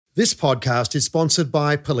This podcast is sponsored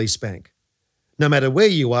by Police Bank. No matter where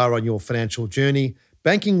you are on your financial journey,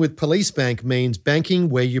 banking with Police Bank means banking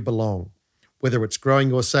where you belong. Whether it's growing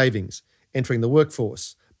your savings, entering the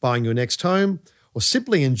workforce, buying your next home, or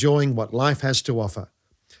simply enjoying what life has to offer,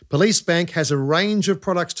 Police Bank has a range of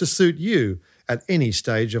products to suit you at any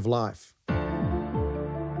stage of life.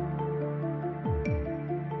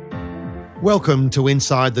 Welcome to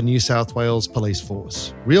Inside the New South Wales Police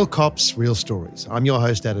Force. Real cops, real stories. I'm your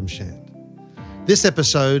host, Adam Shand. This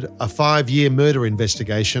episode, a 5-year murder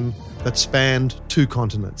investigation that spanned 2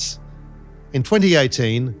 continents. In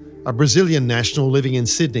 2018, a Brazilian national living in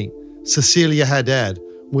Sydney, Cecilia Haddad,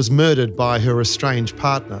 was murdered by her estranged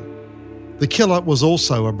partner. The killer was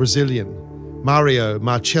also a Brazilian, Mario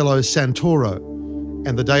Marcelo Santoro,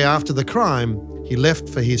 and the day after the crime, he left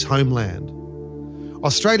for his homeland.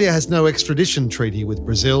 Australia has no extradition treaty with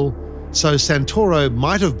Brazil, so Santoro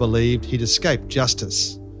might have believed he'd escaped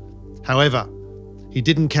justice. However, he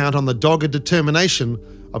didn't count on the dogged determination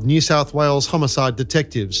of New South Wales homicide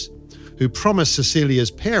detectives, who promised Cecilia's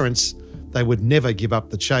parents they would never give up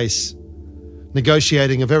the chase.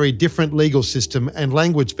 Negotiating a very different legal system and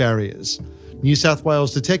language barriers, New South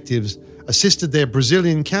Wales detectives assisted their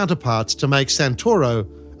Brazilian counterparts to make Santoro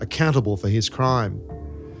accountable for his crime.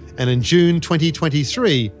 And in June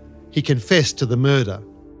 2023, he confessed to the murder.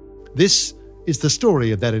 This is the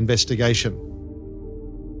story of that investigation.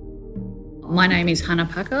 My name is Hannah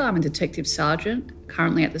Packer. I'm a detective sergeant,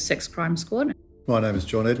 currently at the Sex Crime Squad. My name is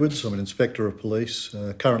John Edwards. I'm an Inspector of Police,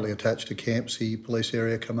 currently attached to Campsie Police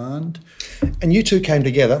Area Command. And you two came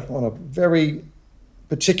together on a very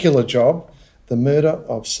particular job, the murder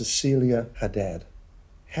of Cecilia Haddad.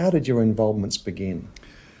 How did your involvements begin?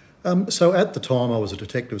 So at the time I was a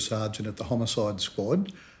detective sergeant at the homicide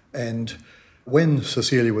squad, and when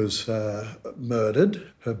Cecilia was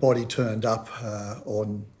murdered, her body turned up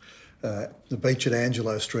on the beach at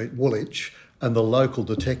Angelo Street, Woolwich, and the local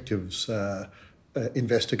detectives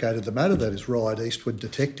investigated the matter, that is Ride Eastward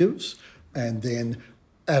detectives, and then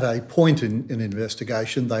at a point in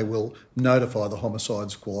investigation they will notify the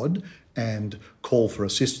homicide squad and call for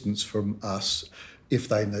assistance from us if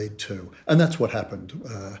they need to. And that's what happened.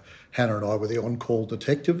 Hannah and I were the on-call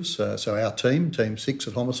detectives, so our team 6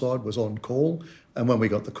 at Homicide, was on call. And when we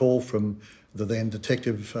got the call from the then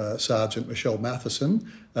Detective Sergeant Michelle Matheson,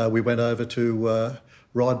 we went over to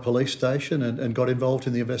Ryde Police Station and got involved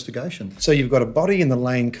in the investigation. So you've got a body in the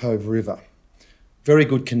Lane Cove River, very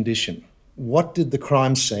good condition. What did the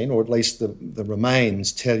crime scene, or at least the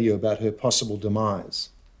remains, tell you about her possible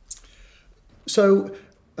demise? So,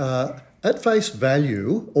 at face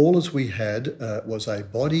value, all as we had was a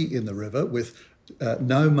body in the river with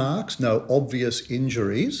no marks, no obvious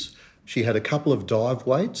injuries. She had a couple of dive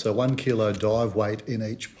weights, so 1 kilo dive weight in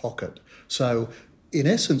each pocket. So in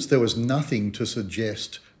essence, there was nothing to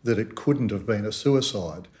suggest that it couldn't have been a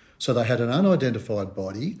suicide. So they had an unidentified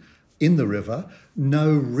body in the river,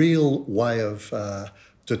 no real way of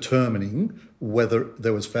determining whether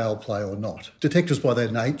there was foul play or not. Detectives by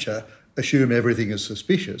their nature assume everything is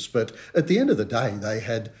suspicious, but at the end of the day, they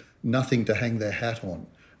had nothing to hang their hat on.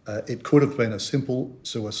 It could have been a simple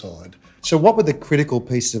suicide. So what were the critical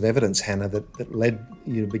pieces of evidence, Hannah, that led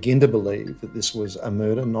you to begin to believe that this was a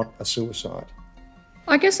murder, not a suicide?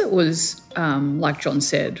 I guess it was, like John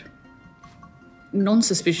said,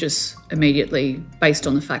 non-suspicious immediately based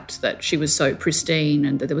on the fact that she was so pristine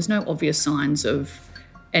and that there was no obvious signs of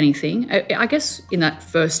anything. I guess in that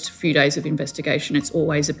first few days of investigation, it's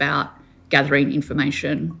always about gathering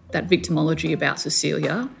information, that victimology about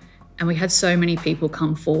Cecilia. And we had so many people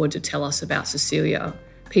come forward to tell us about Cecilia,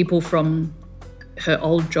 people from her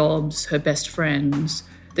old jobs, her best friends,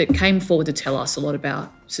 that came forward to tell us a lot about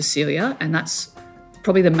Cecilia. And that's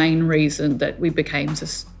probably the main reason that we became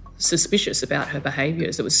suspicious about her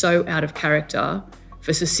behaviours. It was so out of character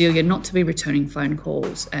for Cecilia not to be returning phone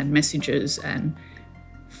calls and messages and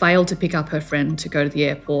failed to pick up her friend to go to the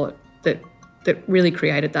airport, that really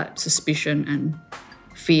created that suspicion and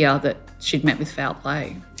fear that she'd met with foul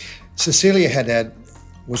play. Cecilia Haddad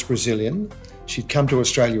was Brazilian. She'd come to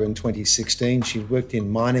Australia in 2016. She'd worked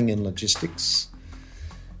in mining and logistics.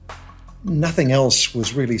 Nothing else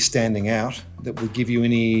was really standing out that would give you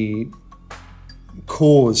any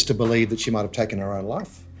cause to believe that she might have taken her own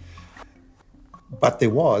life. But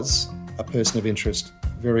there was a person of interest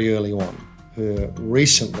very early on, her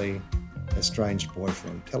recently estranged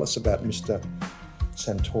boyfriend. Tell us about Mr.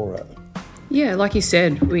 Santoro. Yeah, like you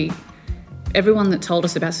said, everyone that told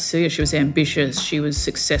us about Cecilia, she was ambitious, she was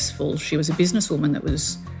successful, she was a businesswoman that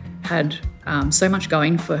had so much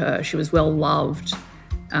going for her. She was well loved,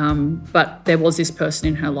 but there was this person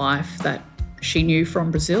in her life that she knew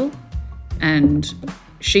from Brazil, and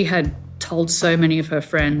she had told so many of her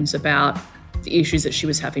friends about the issues that she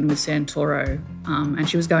was having with Santoro, and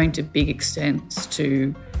she was going to big extents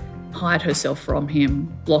to hide herself from him,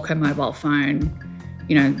 block her mobile phone,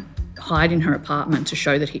 hide in her apartment to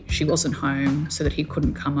show that she wasn't home so that he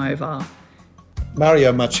couldn't come over.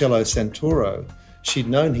 Mario Marcello Santoro, she'd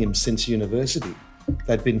known him since university.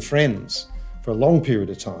 They'd been friends for a long period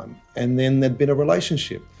of time, and then there'd been a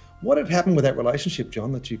relationship. What had happened with that relationship,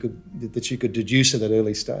 John, that you could deduce at that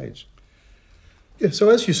early stage? Yeah, so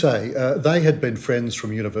as you say, they had been friends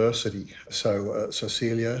from university, so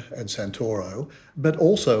Cecilia and Santoro, but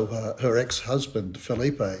also her ex-husband,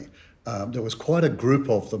 Felipe. There was quite a group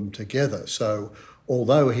of them together. So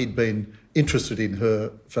although he'd been interested in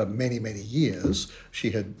her for many, many years,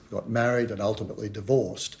 she had got married and ultimately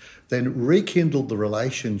divorced, then rekindled the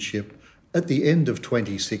relationship at the end of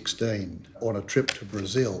 2016 on a trip to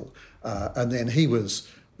Brazil. And then he was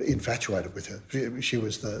infatuated with her. She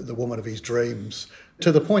was the woman of his dreams,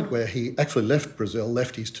 to the point where he actually left Brazil,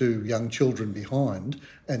 left his 2 young children behind,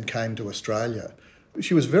 and came to Australia.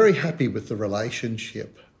 She was very happy with the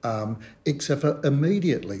relationship, except for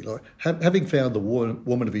immediately, having found the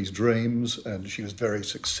woman of his dreams, and she was very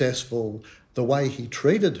successful, the way he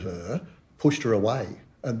treated her pushed her away.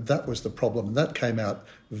 And that was the problem. And that came out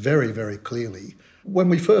very, very clearly. When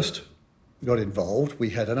we first got involved,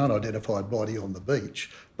 we had an unidentified body on the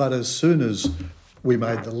beach, but as soon as we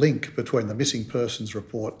made the link between the missing persons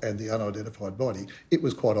report and the unidentified body, it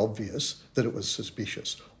was quite obvious that it was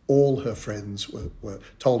suspicious. All her friends were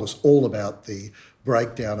told us all about the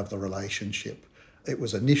breakdown of the relationship. It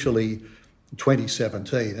was initially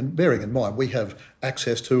 2017, and bearing in mind, we have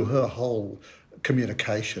access to her whole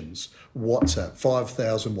communications, WhatsApp,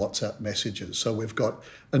 5,000 WhatsApp messages. So we've got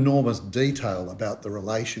enormous detail about the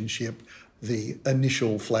relationship, the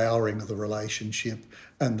initial flowering of the relationship,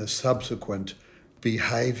 and the subsequent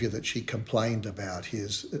behaviour that she complained about,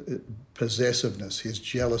 his possessiveness, his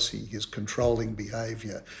jealousy, his controlling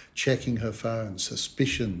behaviour, checking her phone,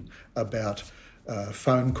 suspicion about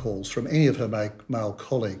phone calls from any of her male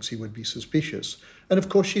colleagues. He would be suspicious. And of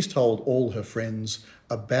course, she's told all her friends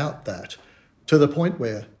about that, to the point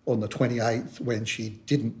where on the 28th, when she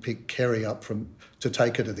didn't pick Kerry up to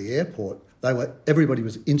take her to the airport, everybody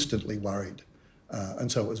was instantly worried.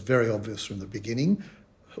 And so it was very obvious from the beginning.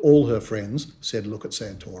 All her friends said, look at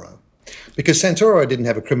Santoro. Because Santoro didn't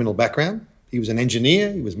have a criminal background. He was an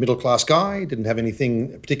engineer, he was a middle-class guy, he didn't have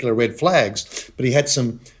anything, particular red flags, but he had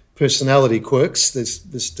some personality quirks,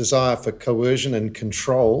 this desire for coercion and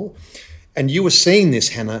control. And you were seeing this,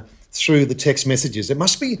 Hannah, through the text messages. It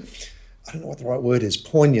must be, I don't know what the right word is,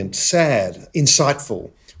 poignant, sad,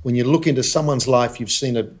 insightful. When you look into someone's life, you've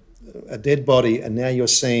seen a dead body, and now you're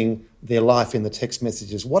seeing their life in the text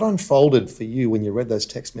messages. What unfolded for you when you read those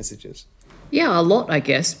text messages? Yeah, a lot, I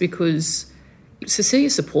guess, because Cecilia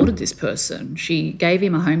supported this person. She gave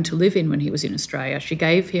him a home to live in when he was in Australia. She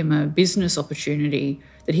gave him a business opportunity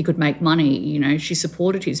that he could make money. She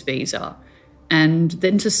supported his visa. And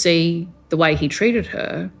then to see the way he treated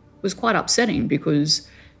her was quite upsetting, because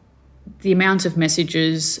the amount of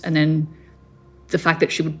messages, and then the fact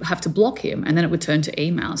that she would have to block him, and then it would turn to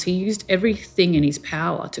emails. He used everything in his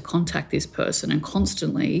power to contact this person and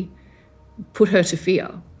constantly put her to fear.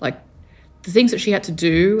 Like the things that she had to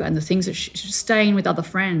do, and the things that she staying with other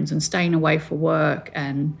friends and staying away for work,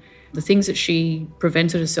 and the things that she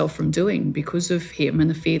prevented herself from doing because of him and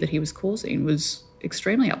the fear that he was causing was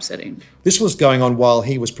extremely upsetting. This was going on while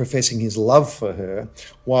he was professing his love for her,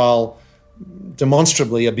 while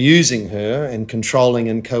demonstrably abusing her and controlling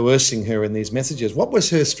and coercing her in these messages. What was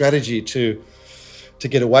her strategy to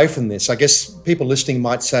get away from this? I guess people listening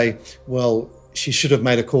might say, well, she should have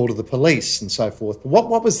made a call to the police and so forth. But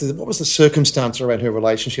what was the circumstance around her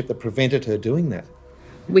relationship that prevented her doing that?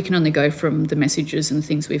 We can only go from the messages and the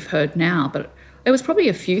things we've heard now, but there was probably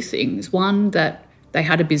a few things. One, that they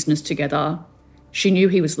had a business together. She knew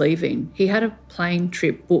he was leaving. He had a plane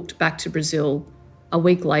trip booked back to Brazil a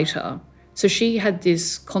week later. So she had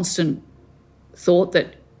this constant thought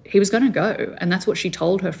that he was going to go, and that's what she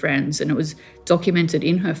told her friends, and it was documented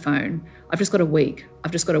in her phone. I've just got a week.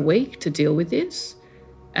 I've just got a week to deal with this.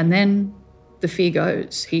 And then the fear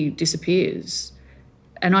goes. He disappears.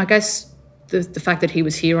 And I guess the fact that he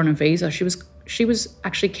was here on a visa, she was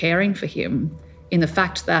actually caring for him in the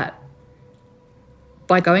fact that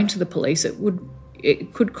by going to the police,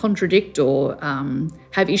 it could contradict or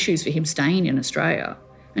have issues for him staying in Australia.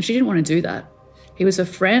 And she didn't want to do that. He was a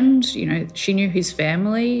friend, she knew his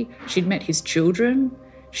family, she'd met his children,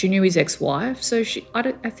 she knew his ex-wife. So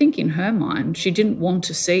I think in her mind, she didn't want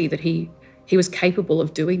to see that he was capable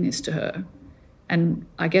of doing this to her. And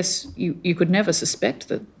I guess you could never suspect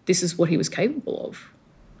that this is what he was capable of.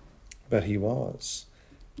 But he was.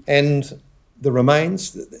 And the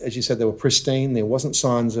remains, as you said, they were pristine. There wasn't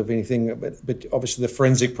signs of anything, but obviously the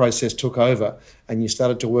forensic process took over and you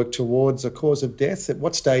started to work towards a cause of death. At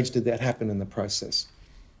what stage did that happen in the process?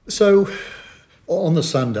 So on the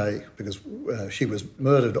Sunday, because she was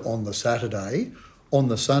murdered on the Saturday, on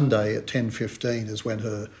the Sunday at 10:15 is when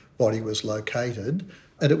her body was located,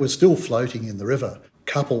 and it was still floating in the river. A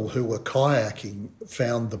couple who were kayaking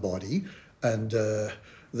found the body, and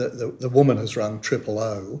the woman has rung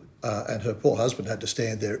 000, and her poor husband had to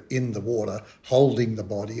stand there in the water holding the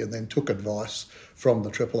body, and then took advice from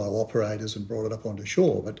the 000 operators and brought it up onto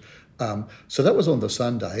shore. But so that was on the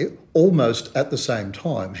Sunday. Almost at the same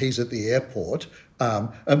time, he's at the airport,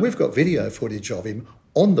 and we've got video footage of him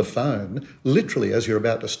on the phone, literally as you're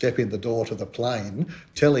about to step in the door to the plane,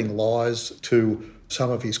 telling lies to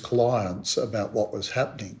some of his clients about what was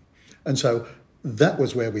happening. And so that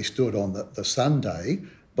was where we stood on the Sunday.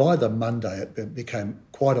 By the Monday, it became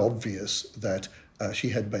quite obvious that she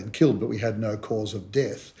had been killed, but we had no cause of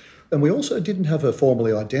death. And we also didn't have her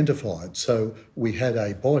formally identified. So we had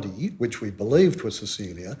a body, which we believed was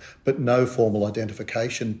Cecilia, but no formal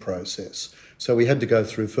identification process. So we had to go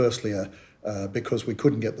through, firstly, because we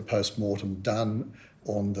couldn't get the post-mortem done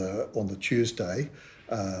on the Tuesday,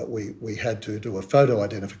 we had to do a photo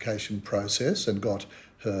identification process and got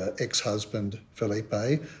her ex-husband,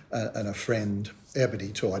 Felipe, and a friend, Ebony,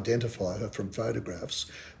 to identify her from photographs.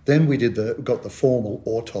 Then we got the formal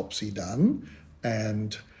autopsy done,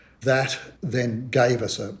 and that then gave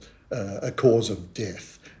us a cause of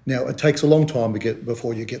death. Now, it takes a long time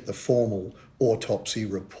before you get the formal autopsy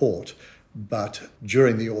report, but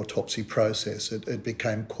during the autopsy process, it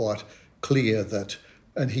became quite clear that,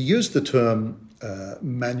 and he used the term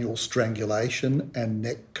manual strangulation and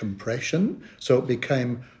neck compression, so it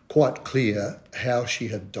became quite clear how she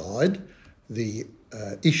had died. The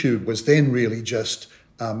issue was then really just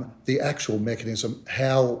the actual mechanism,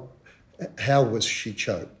 how was she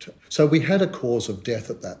choked? So we had a cause of death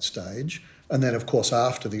at that stage, and then of course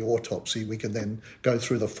after the autopsy we can then go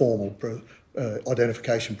through the formal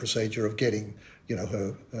identification procedure of getting,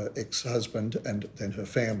 her ex-husband and then her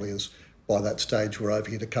family, as by that stage were over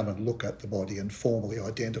here to come and look at the body and formally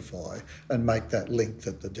identify and make that link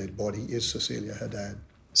that the dead body is Cecilia Haddad.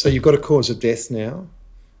 So you've got a cause of death now,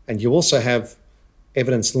 and you also have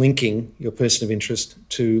evidence linking your person of interest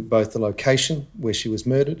to both the location where she was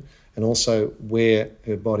murdered and also where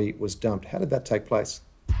her body was dumped. How did that take place?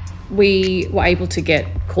 We were able to get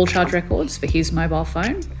call charge records for his mobile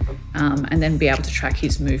phone and then be able to track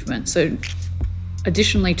his movement. So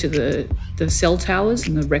additionally to the cell towers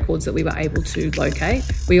and the records that we were able to locate,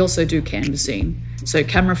 we also do canvassing. So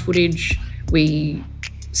camera footage, we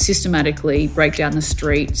systematically break down the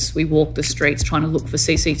streets, we walk the streets trying to look for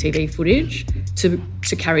CCTV footage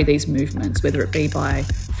to carry these movements, whether it be by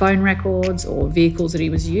phone records or vehicles that he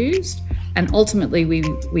was used. And ultimately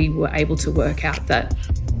we were able to work out that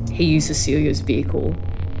he used Cecilia's vehicle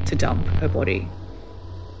to dump her body.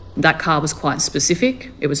 That car was quite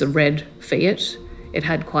specific. It was a red Fiat. It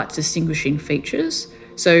had quite distinguishing features.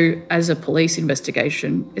 So as a police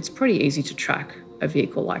investigation, it's pretty easy to track a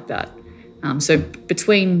vehicle like that. So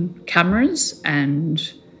between cameras and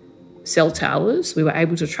cell towers, we were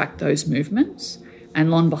able to track those movements. And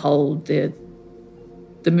lo and behold, the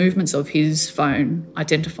movements of his phone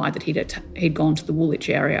identified that he'd gone to the Woolwich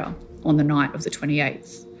area on the night of the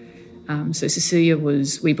 28th. So Cecilia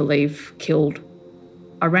was, we believe, killed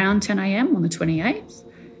around 10 a.m. on the 28th.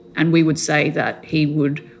 And we would say that he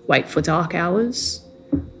would wait for dark hours,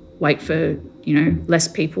 wait for, less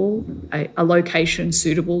people, a location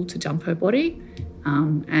suitable to dump her body.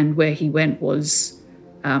 And where he went was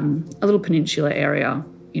a little peninsula area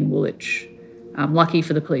in Woolwich. Lucky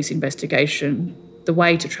for the police investigation, the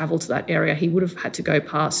way to travel to that area, he would have had to go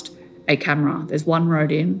past a camera. There's one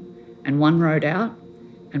road in and one road out.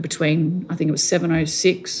 And between, I think it was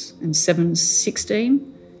 7:06 and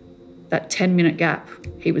 7:16, that 10-minute gap,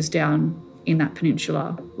 he was down in that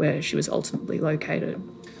peninsula where she was ultimately located.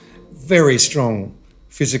 Very strong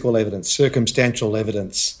physical evidence, circumstantial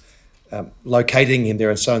evidence, locating him there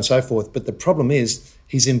and so on and so forth. But the problem is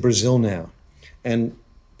he's in Brazil now, and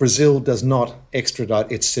Brazil does not extradite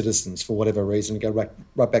its citizens for whatever reason. Go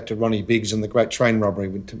right back to Ronnie Biggs and the great train robbery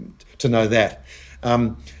to know that.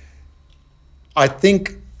 I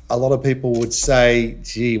think a lot of people would say,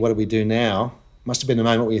 gee, what do we do now? Must have been a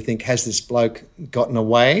moment where you think, has this bloke gotten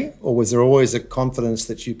away? Or was there always a confidence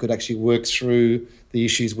that you could actually work through the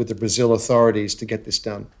issues with the Brazil authorities to get this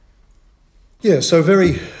done? Yeah, so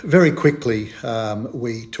very, very quickly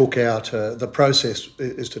we took out, the process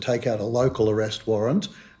is to take out a local arrest warrant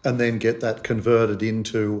and then get that converted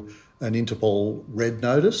into an Interpol red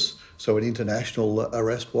notice, so an international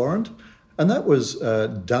arrest warrant. And that was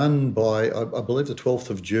done by, I believe, the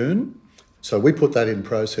 12th of June. So we put that in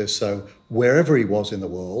process, so wherever he was in the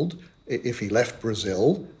world, if he left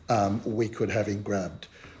Brazil, we could have him grabbed.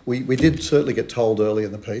 We did certainly get told early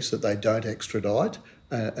in the piece that they don't extradite.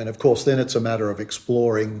 And of course, then it's a matter of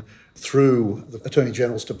exploring through the Attorney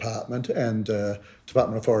General's Department and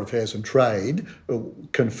Department of Foreign Affairs and Trade,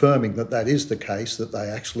 confirming that that is the case, that they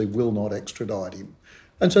actually will not extradite him.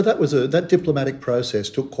 And so that diplomatic process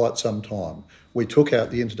took quite some time. We took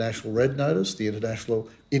out the international red notice, the international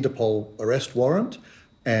Interpol arrest warrant,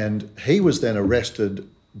 and he was then arrested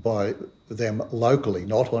by them locally,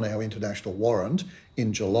 not on our international warrant,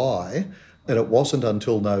 in July. And it wasn't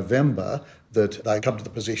until November that they come to the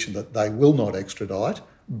position that they will not extradite,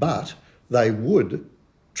 but they would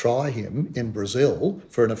try him in Brazil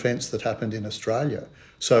for an offence that happened in Australia.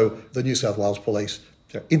 So the New South Wales Police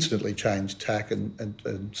instantly changed tack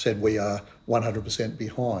and said we are 100%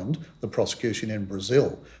 behind the prosecution in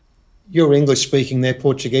Brazil. You're English speaking, they're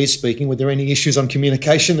Portuguese speaking. Were there any issues on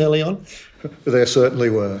communication early on? There certainly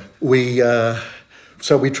were.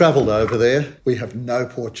 So we travelled over there. We have no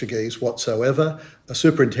Portuguese whatsoever. A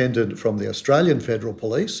superintendent from the Australian Federal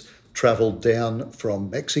Police travelled down from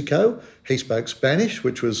Mexico. He spoke Spanish,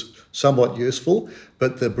 which was somewhat useful,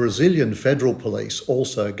 but the Brazilian Federal Police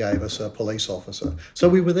also gave us a police officer. So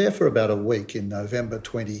we were there for about a week in November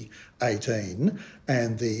 2018,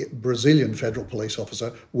 and the Brazilian Federal Police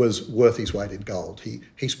officer was worth his weight in gold.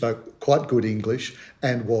 He spoke quite good English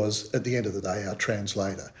and was, at the end of the day, our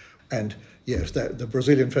translator. And yes, the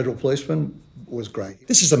Brazilian Federal Policeman was great.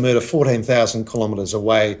 This is a murder 14,000 kilometres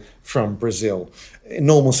away from Brazil. In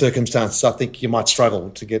normal circumstances, I think you might struggle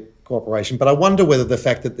to get cooperation, but I wonder whether the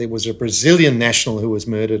fact that there was a Brazilian national who was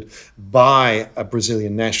murdered by a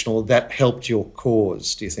Brazilian national, that helped your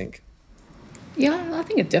cause, do you think? Yeah, I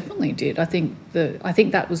think it definitely did. I think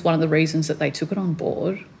that was one of the reasons that they took it on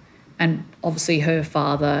board. And obviously her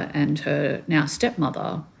father and her now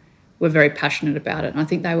stepmother were very passionate about it. And I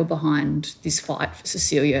think they were behind this fight for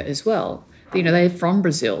Cecilia as well. You know, they're from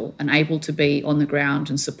Brazil and able to be on the ground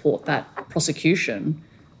and support that prosecution,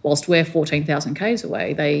 whilst we're 14,000 k's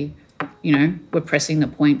away. They, were pressing the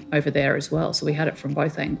point over there as well. So we had it from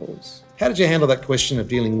both angles. How did you handle that question of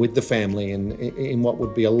dealing with the family in what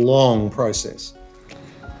would be a long process?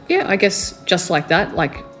 Yeah, I guess just like that,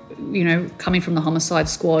 coming from the homicide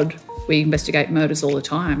squad, we investigate murders all the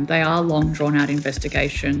time. They are long, drawn-out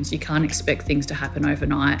investigations. You can't expect things to happen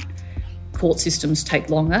overnight. Court systems take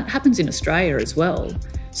long. That happens in Australia as well.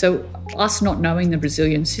 So us not knowing the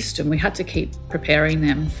Brazilian system, we had to keep preparing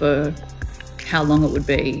them for how long it would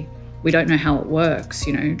be. We don't know how it works,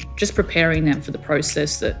 just preparing them for the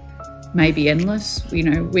process that may be endless.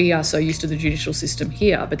 We are so used to the judicial system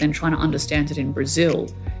here, but then trying to understand it in Brazil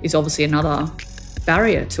is obviously another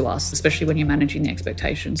barrier to us, especially when you're managing the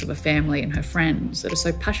expectations of a family and her friends that are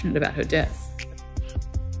so passionate about her death.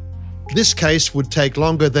 This case would take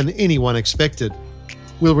longer than anyone expected.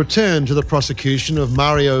 We'll return to the prosecution of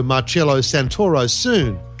Mario Marcello Santoro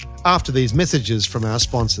soon, after these messages from our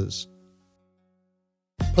sponsors.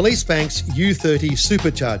 Police Bank's U30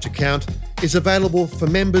 Supercharge account is available for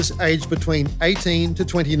members aged between 18 to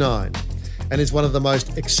 29 and is one of the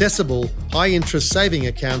most accessible high-interest saving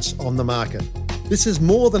accounts on the market. This is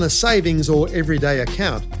more than a savings or everyday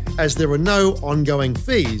account, as there are no ongoing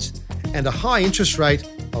fees and a high interest rate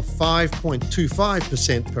of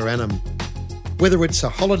 5.25% per annum. Whether it's a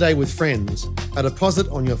holiday with friends, a deposit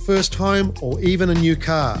on your first home, or even a new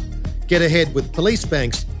car, get ahead with Police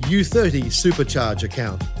Bank's U30 Supercharge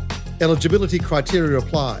account. Eligibility criteria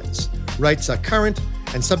applies. Rates are current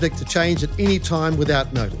and subject to change at any time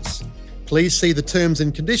without notice. Please see the terms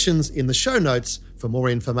and conditions in the show notes for more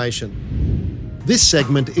information. This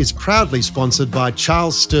segment is proudly sponsored by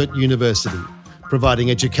Charles Sturt University, providing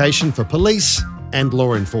education for police and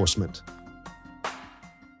law enforcement.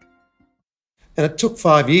 And it took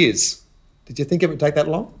 5 years. Did you think it would take that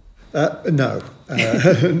long? No,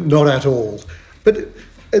 not at all. But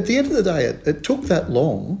at the end of the day, it took that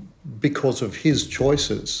long because of his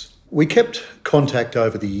choices. We kept contact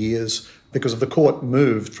over the years because the court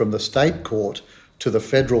moved from the state court to the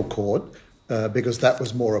federal court because that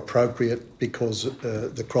was more appropriate because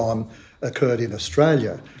the crime occurred in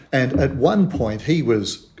Australia. And at one point, he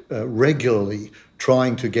was regularly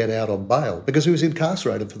trying to get out on bail because he was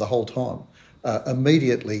incarcerated for the whole time.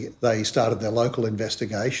 Immediately, they started their local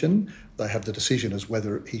investigation. They have the decision as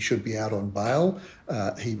whether he should be out on bail.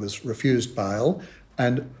 He was refused bail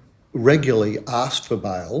and regularly asked for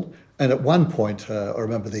bail. And at one point, I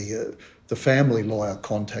remember the family lawyer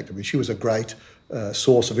contacted me. She was a great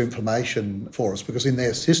source of information for us, because in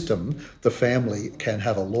their system, the family can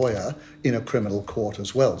have a lawyer in a criminal court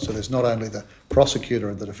as well. So there's not only the prosecutor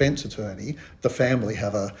and the defence attorney, the family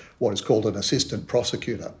have what is called an assistant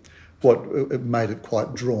prosecutor. What made it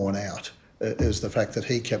quite drawn out is the fact that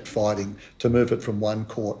he kept fighting to move it from one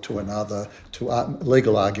court to another, to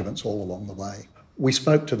legal arguments all along the way. We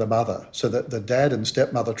spoke to the mother, so that the dad and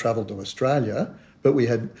stepmother travelled to Australia, but we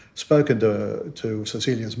had spoken to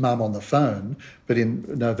Cecilia's mum on the phone. But in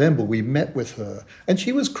November, we met with her. And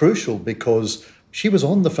she was crucial because she was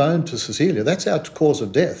on the phone to Cecilia. That's our cause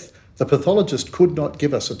of death. The pathologist could not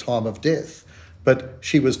give us a time of death, but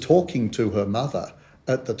she was talking to her mother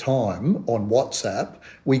at the time on WhatsApp.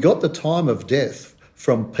 We got the time of death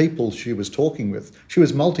from people she was talking with. She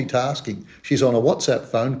was multitasking. She's on a WhatsApp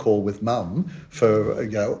phone call with mum for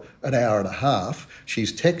an hour and a half.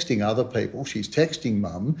 She's texting other people. She's texting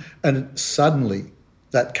mum. And suddenly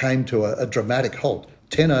that came to a dramatic halt.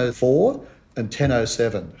 10:04 and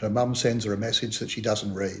 10:07. Her mum sends her a message that she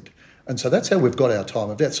doesn't read. And so that's how we've got our time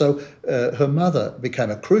of death. So her mother became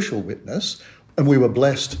a crucial witness, and we were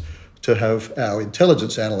blessed to have our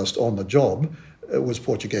intelligence analyst on the job was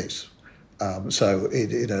Portuguese. So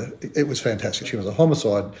it was fantastic. She was a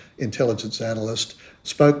homicide intelligence analyst,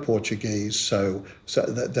 spoke Portuguese, so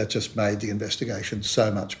that just made the investigation so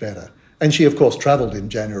much better. And she, of course, travelled in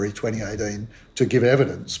January 2018 to give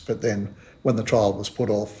evidence, but then when the trial was put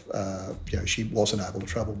off, she wasn't able to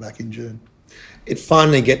travel back in June. It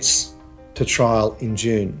finally gets to trial in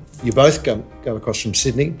June. You both go across from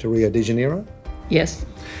Sydney to Rio de Janeiro. Yes.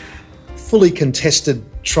 Fully contested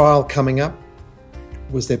trial coming up.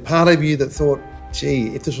 Was there part of you that thought, gee,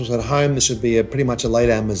 if this was at home, this would be pretty much a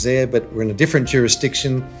lay-down misère, but we're in a different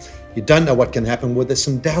jurisdiction. You don't know what can happen. Were there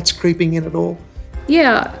some doubts creeping in at all?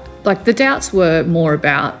 Yeah, like the doubts were more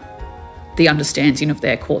about the understanding of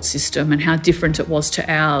their court system and how different it was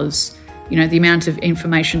to ours. The amount of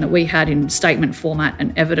information that we had in statement format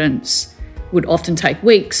and evidence would often take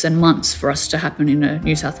weeks and months for us to happen in a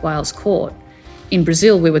New South Wales court. In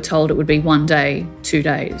Brazil, we were told it would be 1 day, 2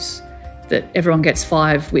 days, that everyone gets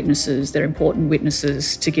 5 witnesses, they're important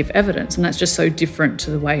witnesses to give evidence. And that's just so different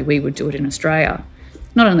to the way we would do it in Australia.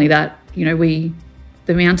 Not only that, the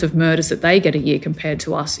amount of murders that they get a year compared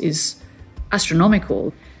to us is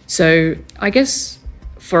astronomical. So I guess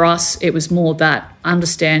for us, it was more that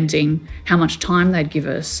understanding how much time they'd give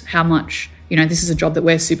us, how much, this is a job that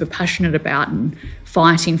we're super passionate about and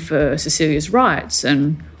fighting for Cecilia's rights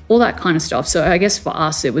and all that kind of stuff. So I guess for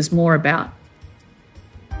us, it was more about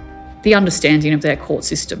the understanding of their court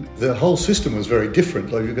system. The whole system was very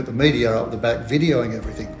different. Like, you've got the media up the back videoing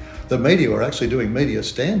everything. The media were actually doing media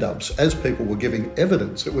stand-ups as people were giving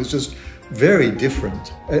evidence. It was just very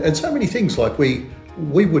different. And so many things, like we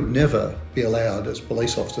would never be allowed as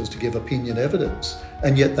police officers to give opinion evidence,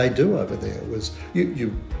 and yet they do over there. It was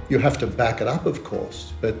you have to back it up, of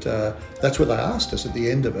course, but that's what they asked us at the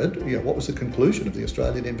end of it. What was the conclusion of the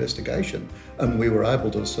Australian investigation? And we were able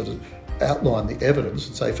to sort of outline the evidence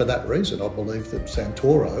and say, for that reason, I believe that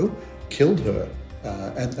Santoro killed her,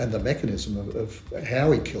 and the mechanism of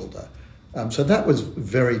how he killed her. So that was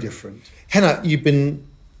very different. Hannah, you've been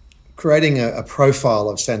creating a profile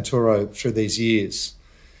of Santoro through these years,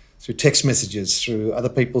 through text messages, through other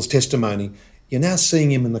people's testimony. You're now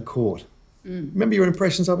seeing him in the court. Remember your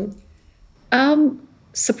impressions of him?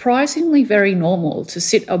 Surprisingly very normal. To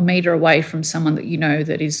sit a metre away from someone that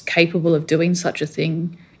that is capable of doing such a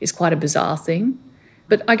thing is quite a bizarre thing.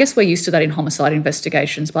 But I guess we're used to that in homicide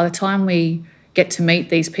investigations. By the time we get to meet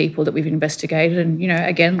these people that we've investigated, and,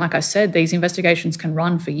 again, like I said, these investigations can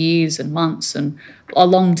run for years and months and a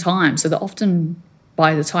long time. So that often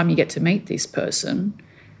by the time you get to meet this person,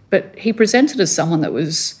 but he presented as someone that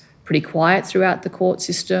was pretty quiet throughout the court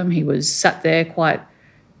system. He was sat there quite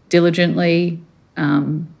diligently,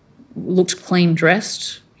 looked clean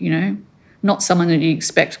dressed, not someone that you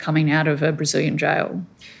expect coming out of a Brazilian jail.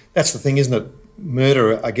 That's the thing, isn't it?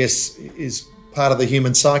 Murder, I guess, is part of the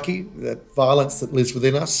human psyche, that violence that lives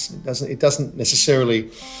within us. It doesn't necessarily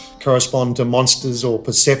correspond to monsters or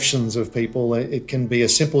perceptions of people. It can be a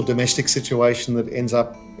simple domestic situation that ends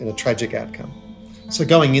up in a tragic outcome. So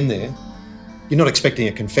going in there, you're not expecting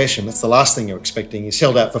a confession. That's the last thing you're expecting. He's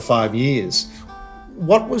held out for 5 years.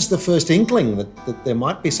 What was the first inkling that there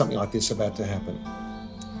might be something like this about to happen?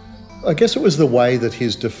 I guess it was the way that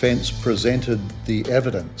his defence presented the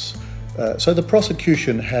evidence. So the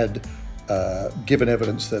prosecution had given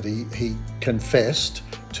evidence that he confessed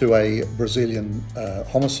to a Brazilian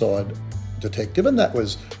homicide detective, and that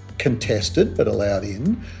was contested but allowed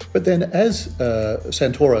in. But then as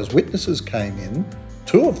Santoro's witnesses came in,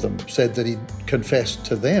 two of them said that he'd confessed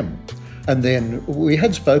to them. And then we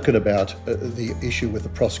had spoken about the issue with the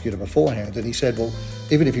prosecutor beforehand, and he said, well,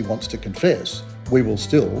 even if he wants to confess, we will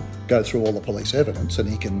still go through all the police evidence and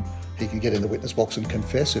he can get in the witness box and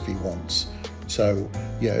confess if he wants. So,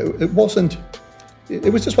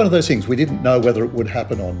 it was just one of those things. We didn't know whether it would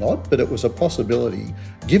happen or not, but it was a possibility,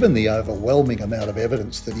 given the overwhelming amount of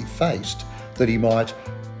evidence that he faced, that he might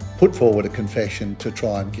put forward a confession to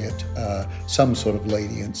try and get some sort of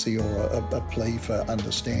leniency or a plea for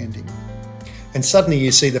understanding. And suddenly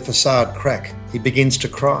you see the facade crack. He begins to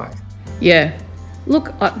cry. Yeah.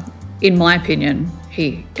 Look, in my opinion,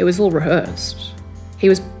 it was all rehearsed. He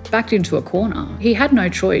was backed into a corner. He had no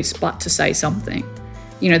choice but to say something.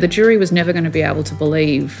 The jury was never going to be able to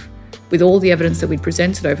believe, with all the evidence that we'd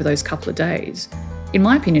presented over those couple of days. In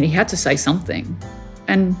my opinion, he had to say something.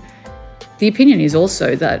 And the opinion is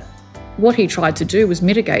also that what he tried to do was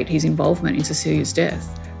mitigate his involvement in Cecilia's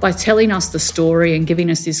death by telling us the story and giving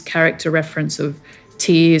us this character reference of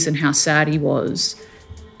tears and how sad he was.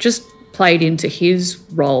 Just played into his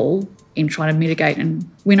role in trying to mitigate and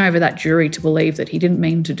win over that jury to believe that he didn't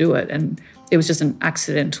mean to do it and it was just an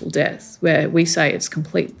accidental death, where we say it's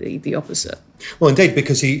completely the opposite. Well, indeed,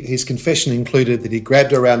 because his confession included that he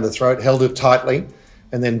grabbed her around the throat, held her tightly,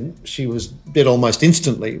 and then she was dead almost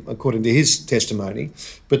instantly, according to his testimony.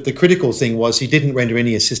 But the critical thing was he didn't render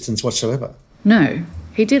any assistance whatsoever. No,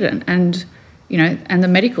 he didn't. And, and the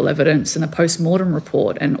medical evidence and the post-mortem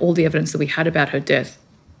report and all the evidence that we had about her death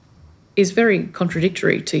is very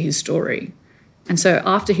contradictory to his story. And so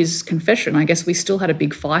after his confession, I guess we still had a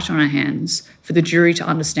big fight on our hands for the jury to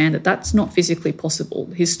understand that that's not physically possible.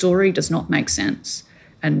 His story does not make sense.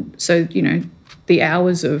 And so, the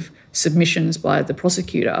hours of submissions by the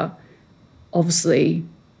prosecutor obviously,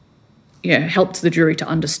 helped the jury to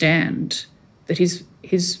understand that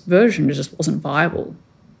his version just wasn't viable.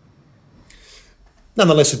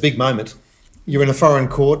 Nonetheless, a big moment. You're in a foreign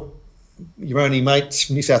court. Your only mates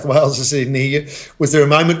from New South Wales are sitting near you. Was there a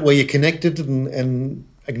moment where you connected and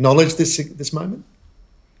acknowledged this moment?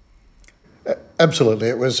 Absolutely.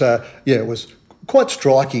 It was it was quite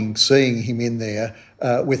striking seeing him in there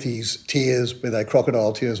with his tears, be they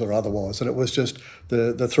crocodile tears or otherwise. And it was just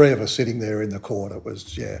the three of us sitting there in the court. It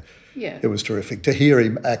was, it was terrific to hear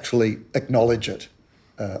him actually acknowledge it.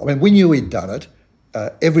 We knew he'd done it.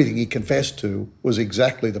 Everything he confessed to was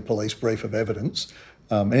exactly the police brief of evidence.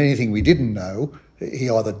 And anything we didn't know, he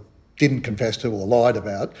either didn't confess to or lied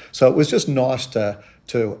about. So it was just nice to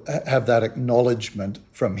have that acknowledgement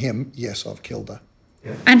from him, yes, I've killed her.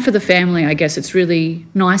 Yeah. And for the family, I guess it's really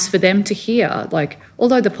nice for them to hear,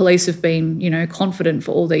 although the police have been, confident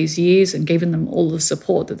for all these years and given them all the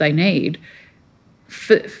support that they need,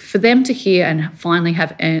 for them to hear and finally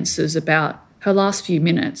have answers about her last few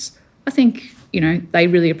minutes, I think, they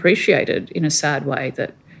really appreciated in a sad way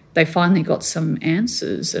that they finally got some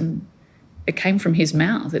answers and it came from his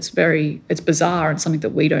mouth. It's bizarre and something that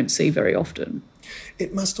we don't see very often.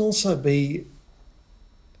 It must also be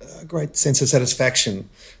a great sense of satisfaction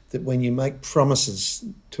that when you make promises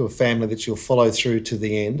to a family that you'll follow through to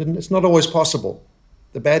the end, and it's not always possible.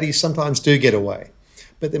 The baddies sometimes do get away,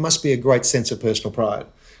 but there must be a great sense of personal pride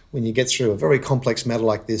when you get through a very complex matter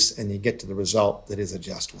like this and you get to the result that is a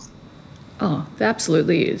just one. Oh, there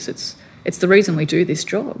absolutely is. It's the reason we do this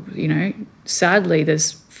job, Sadly,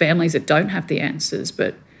 there's families that don't have the answers,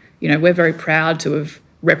 but, we're very proud to have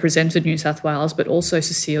represented New South Wales, but also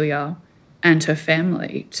Cecilia and her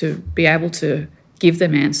family to be able to give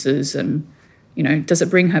them answers. And, does it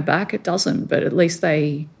bring her back? It doesn't, but at least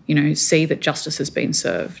they, see that justice has been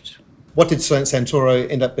served. What did Santoro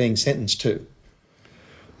end up being sentenced to?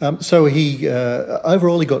 So he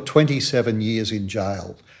overall he got 27 years in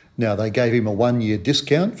jail. Now, they gave him a 1-year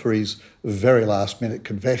discount for his very last-minute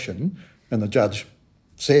confession, and the judge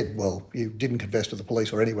said, well, you didn't confess to the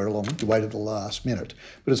police or anywhere along, you waited till the last minute.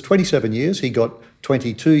 But it's 27 years. He got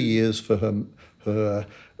 22 years for her,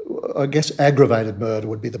 I guess, aggravated murder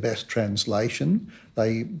would be the best translation.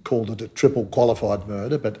 They called it a triple qualified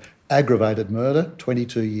murder, but aggravated murder,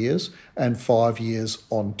 22 years, and 5 years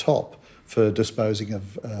on top for disposing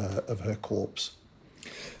of her corpse.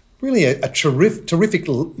 Really a terrific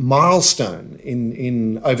milestone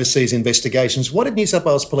in overseas investigations. What did New South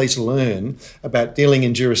Wales Police learn about dealing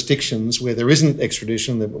in jurisdictions where there isn't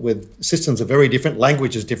extradition, where systems are very different,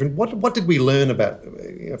 language is different? What did we learn about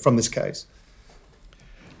from this case?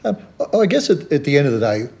 I guess at the end of the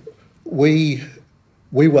day, we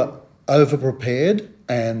were over-prepared,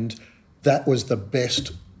 and that was the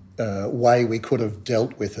best way we could have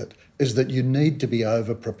dealt with it, is that you need to be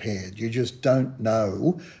over-prepared. You just don't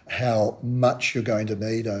know how much you're going to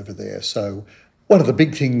need over there. So one of the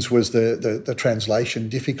big things was the translation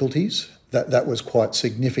difficulties. That was quite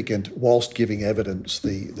significant whilst giving evidence,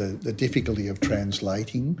 the difficulty of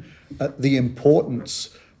translating. The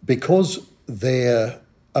importance, because the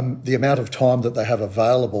amount of time that they have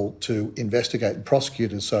available to investigate and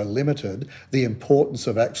prosecute is so limited, the importance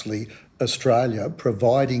of actually Australia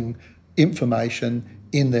providing information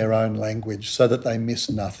in their own language so that they miss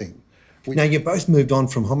nothing. Now, you both moved on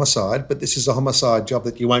from homicide, but this is a homicide job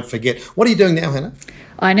that you won't forget. What are you doing now, Hannah?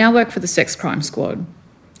 I now work for the Sex Crime Squad.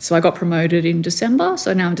 So I got promoted in December,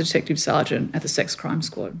 so now I'm Detective Sergeant at the Sex Crime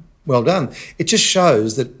Squad. Well done. It just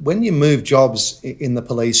shows that when you move jobs in the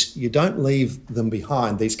police, you don't leave them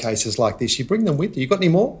behind, these cases like this. You bring them with you. You got any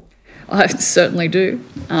more? I certainly do.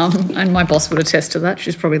 And my boss would attest to that.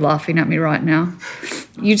 She's probably laughing at me right now.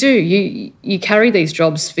 You do. You carry these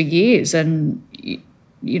jobs for years, and,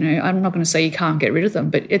 you know, I'm not going to say you can't get rid of them,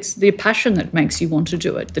 but it's the passion that makes you want to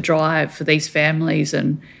do it, the drive for these families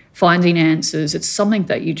and finding answers. It's something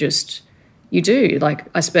that you do. Like,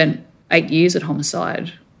 I spent 8 years at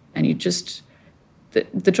homicide, and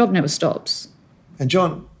the job never stops. And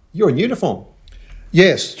John, you're in uniform.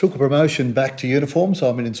 Yes, took a promotion back to uniform, so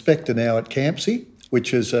I'm an inspector now at Campsie,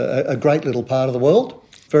 which is a great little part of the world,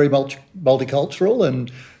 very multicultural, and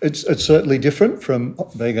it's certainly different from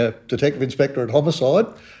being a detective inspector at homicide,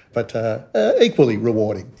 but equally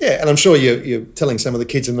rewarding. Yeah, and I'm sure you're telling some of the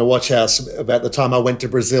kids in the watch house about the time I went to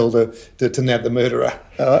Brazil to nab the murderer.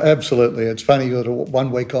 Absolutely. It's funny that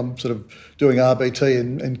 1 week I'm sort of doing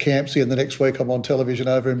RBT in Campsie, and the next week I'm on television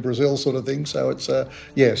over in Brazil, sort of thing. So it's,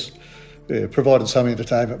 yes, provided some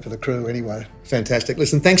entertainment for the crew anyway. Fantastic.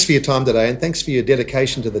 Listen, thanks for your time today, and thanks for your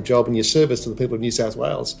dedication to the job and your service to the people of New South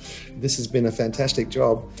Wales. This has been a fantastic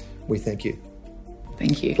job. We thank you.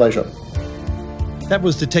 Thank you. Pleasure. That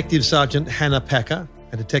was Detective Sergeant Hannah Packer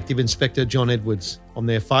and Detective Inspector John Edwards on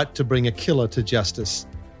their fight to bring a killer to justice.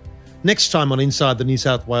 Next time on Inside the New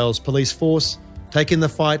South Wales Police Force, taking the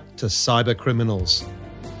fight to cyber criminals.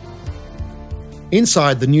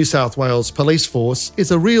 Inside the New South Wales Police Force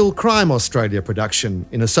is a Real Crime Australia production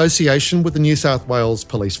in association with the New South Wales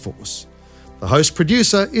Police Force. The host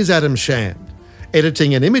producer is Adam Shand.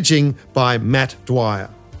 Editing and imaging by Matt Dwyer.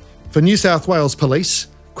 For New South Wales Police,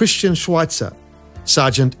 Christian Schweitzer,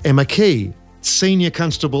 Sergeant Emma Key, Senior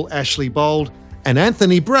Constable Ashley Bold, and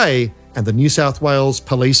Anthony Bray and the New South Wales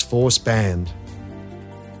Police Force Band.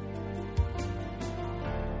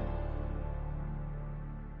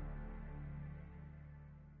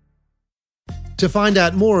 To find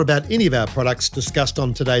out more about any of our products discussed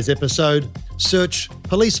on today's episode, search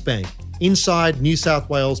Police Bank Inside New South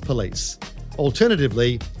Wales Police.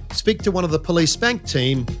 Alternatively, speak to one of the Police Bank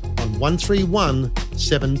team on 131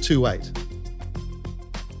 728.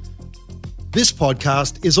 This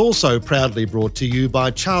podcast is also proudly brought to you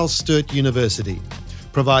by Charles Sturt University,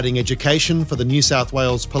 providing education for the New South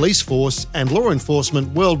Wales Police Force and law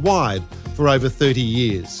enforcement worldwide for over 30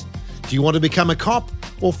 years. Do you want to become a cop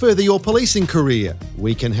or further your policing career?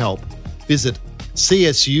 We can help. Visit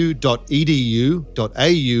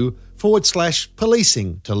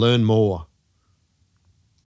csu.edu.au/policing to learn more.